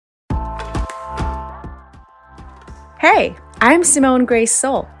Hey, I'm Simone Grace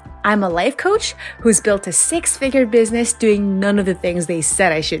Soul. I'm a life coach who's built a six-figure business doing none of the things they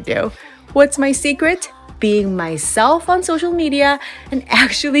said I should do. What's my secret? Being myself on social media and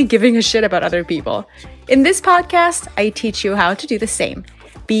actually giving a shit about other people. In this podcast, I teach you how to do the same.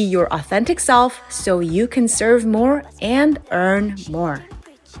 Be your authentic self so you can serve more and earn more.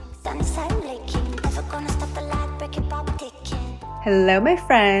 Hello, my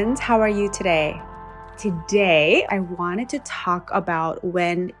friends. How are you today? Today, I wanted to talk about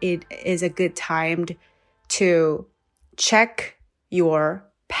when it is a good time to check your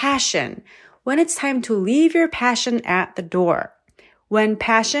passion. When it's time to leave your passion at the door. When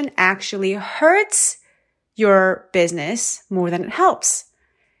passion actually hurts your business more than it helps.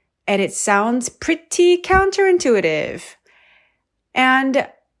 And it sounds pretty counterintuitive. And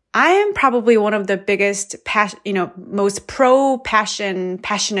I am probably one of the biggest, most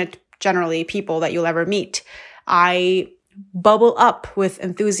passionate generally people that you'll ever meet. I bubble up with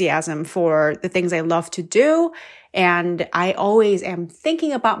enthusiasm for the things I love to do. And I always am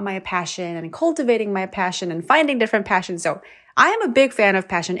thinking about my passion and cultivating my passion and finding different passions. So I am a big fan of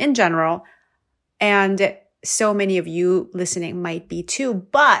passion in general. And so many of you listening might be too.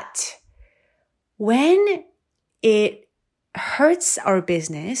 But when it hurts our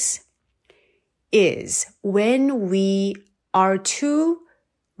business is when we are too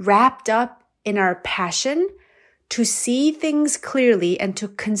wrapped up in our passion to see things clearly and to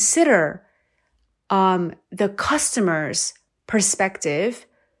consider the customer's perspective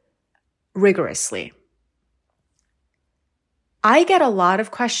rigorously. I get a lot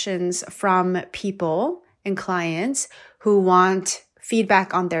of questions from people and clients who want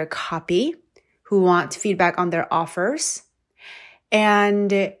feedback on their copy, who want feedback on their offers.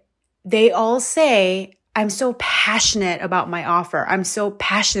 And they all say, I'm so passionate about my offer. I'm so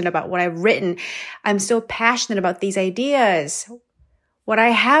passionate about what I've written. I'm so passionate about these ideas. What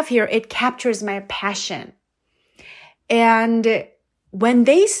I have here, it captures my passion. And when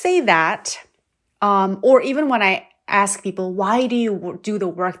they say that, or even when I ask people, why do you do the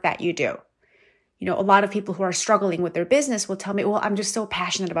work that you do? You know, a lot of people who are struggling with their business will tell me, well, I'm just so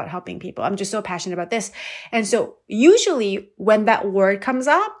passionate about helping people. I'm just so passionate about this. And so usually when that word comes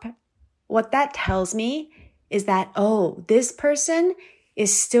up, what that tells me is that, oh, this person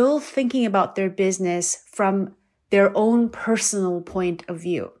is still thinking about their business from their own personal point of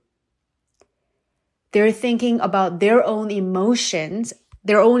view. They're thinking about their own emotions,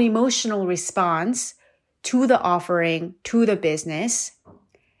 their own emotional response to the offering, to the business,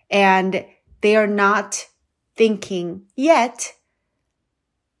 and they are not thinking yet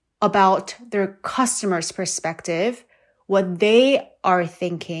about their customer's perspective, what they are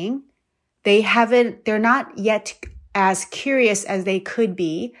thinking. They're not yet as curious as they could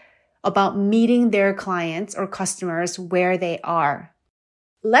be about meeting their clients or customers where they are.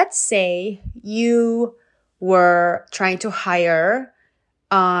 Let's say you were trying to hire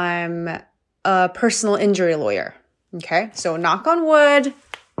a personal injury lawyer. Okay, so knock on wood,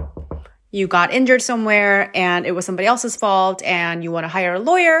 you got injured somewhere and it was somebody else's fault and you want to hire a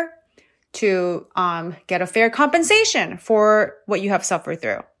lawyer to get a fair compensation for what you have suffered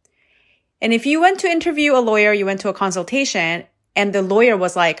through. And if you went to interview a lawyer, you went to a consultation and the lawyer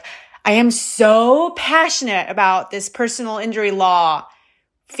was like, I am so passionate about this personal injury law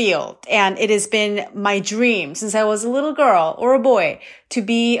field. And it has been my dream since I was a little girl or a boy to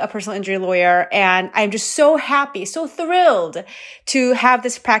be a personal injury lawyer. And I'm just so happy, so thrilled to have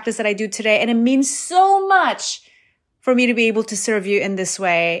this practice that I do today. And it means so much for me to be able to serve you in this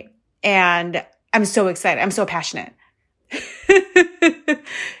way. And I'm so excited. I'm so passionate.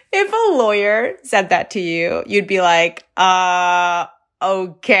 If a lawyer said that to you, you'd be like,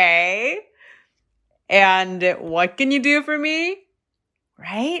 okay. And what can you do for me?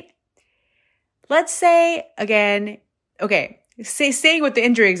 Right? Let's say again, staying with the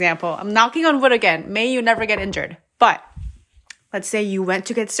injury example, I'm knocking on wood again. May you never get injured. But let's say you went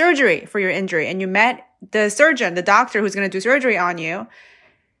to get surgery for your injury and you met the surgeon, the doctor who's going to do surgery on you.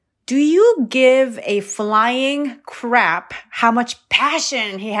 Do you give a flying crap how much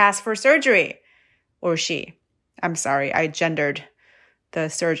passion he has for surgery? Or she? I'm sorry, I gendered the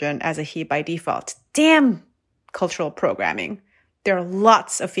surgeon as a he by default. Damn cultural programming. There are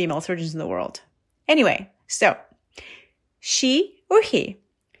lots of female surgeons in the world. Anyway, so she or he,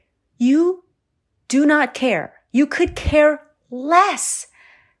 you do not care. You could care less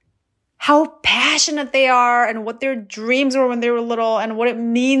how passionate they are and what their dreams were when they were little and what it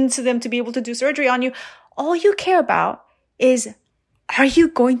means to them to be able to do surgery on you. All you care about is, are you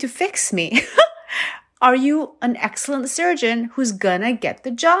going to fix me? Are you an excellent surgeon who's gonna get the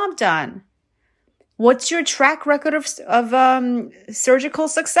job done? What's your track record of surgical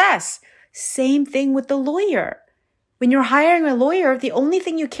success? Same thing with the lawyer. When you're hiring a lawyer, the only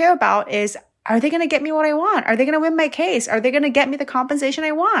thing you care about is, are they going to get me what I want? Are they going to win my case? Are they going to get me the compensation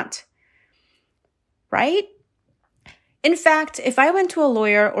I want? Right? In fact, if I went to a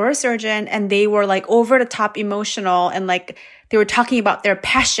lawyer or a surgeon and they were like over the top emotional and like they were talking about their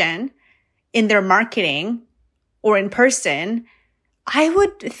passion in their marketing or in person, I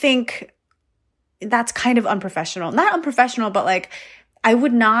would think that's kind of unprofessional. Not unprofessional, but like I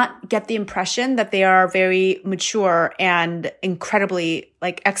would not get the impression that they are very mature and incredibly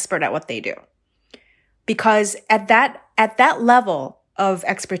like expert at what they do. Because at that level of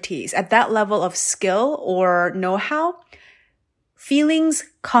expertise, at that level of skill or know-how, feelings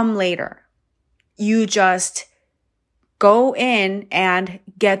come later. You just go in and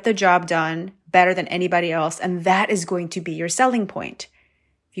get the job done better than anybody else, and that is going to be your selling point.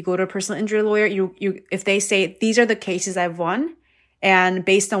 If you go to a personal injury lawyer, if they say, these are the cases I've won, and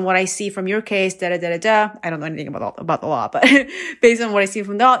based on what I see from your case, I don't know anything about the law, but based on what I see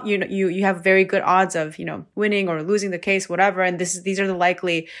from the law, you have very good odds of, winning or losing the case, whatever. And these are the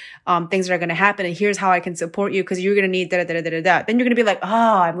likely, things that are going to happen. And here's how I can support you because you're going to need Then you're going to be like,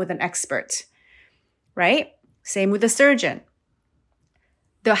 oh, I'm with an expert, right? Same with the surgeon.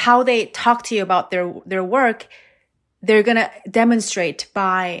 How they talk to you about their work, they're going to demonstrate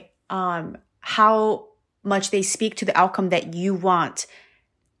by, how much they speak to the outcome that you want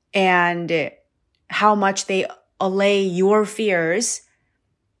and how much they allay your fears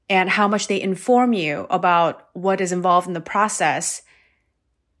and how much they inform you about what is involved in the process.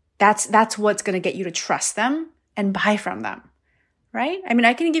 That's what's going to get you to trust them and buy from them, right? I mean,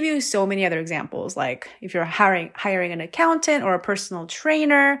 I can give you so many other examples. Like if you're hiring an accountant or a personal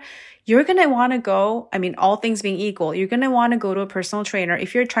trainer, you're going to want to go, all things being equal, you're going to want to go to a personal trainer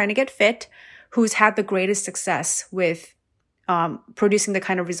if you're trying to get fit, who's had the greatest success with producing the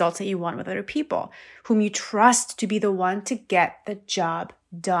kind of results that you want with other people, whom you trust to be the one to get the job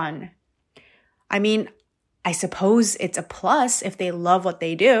done. I suppose it's a plus if they love what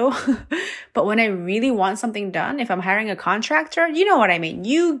they do. But when I really want something done, if I'm hiring a contractor, you know what I mean.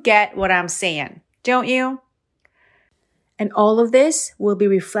 You get what I'm saying, don't you? And all of this will be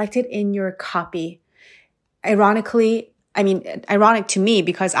reflected in your copy. Ironic to me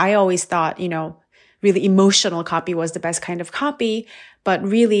because I always thought, really emotional copy was the best kind of copy, but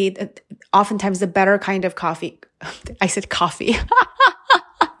really oftentimes the better kind of coffee, I said coffee,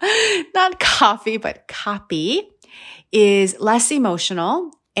 not coffee, but copy is less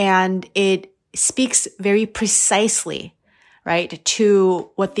emotional and it speaks very precisely, right,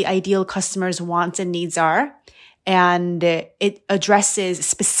 to what the ideal customer's wants and needs are. And it addresses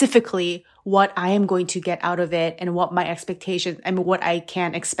specifically what I am going to get out of it and what my expectations and what I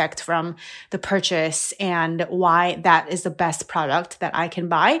can expect from the purchase and why that is the best product that I can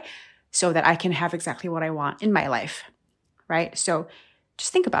buy so that I can have exactly what I want in my life, right? So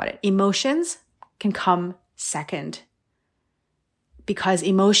just think about it. Emotions can come second because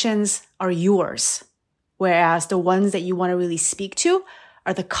emotions are yours, whereas the ones that you want to really speak to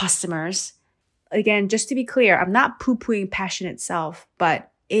are the customers. Again, just to be clear, I'm not poo-pooing passion itself, but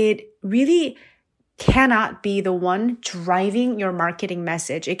it really cannot be the one driving your marketing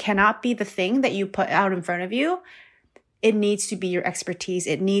message. It cannot be the thing that you put out in front of you. It needs to be your expertise.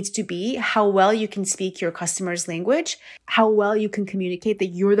 It needs to be how well you can speak your customer's language, how well you can communicate that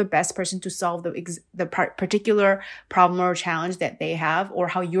you're the best person to solve the particular problem or challenge that they have, or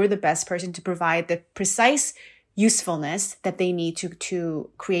how you're the best person to provide the precise usefulness that they need to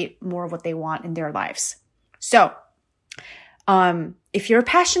create more of what they want in their lives. So, if you're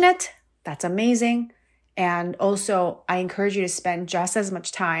passionate, that's amazing. And also, I encourage you to spend just as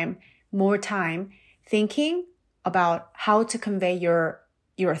much time, more time, thinking about how to convey your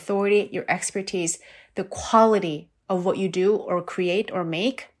authority, your expertise, the quality of what you do or create or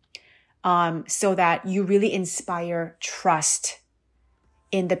make, so that you really inspire trust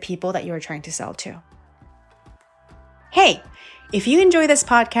in the people that you're trying to sell to. Hey, if you enjoy this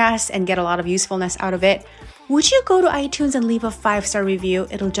podcast and get a lot of usefulness out of it, would you go to iTunes and leave a 5-star review?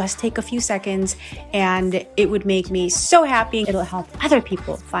 It'll just take a few seconds and it would make me so happy. It'll help other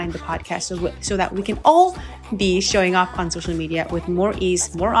people find the podcast so that we can all be showing up on social media with more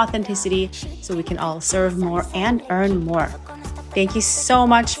ease, more authenticity, so we can all serve more and earn more. Thank you so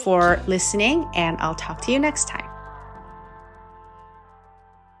much for listening, and I'll talk to you next time.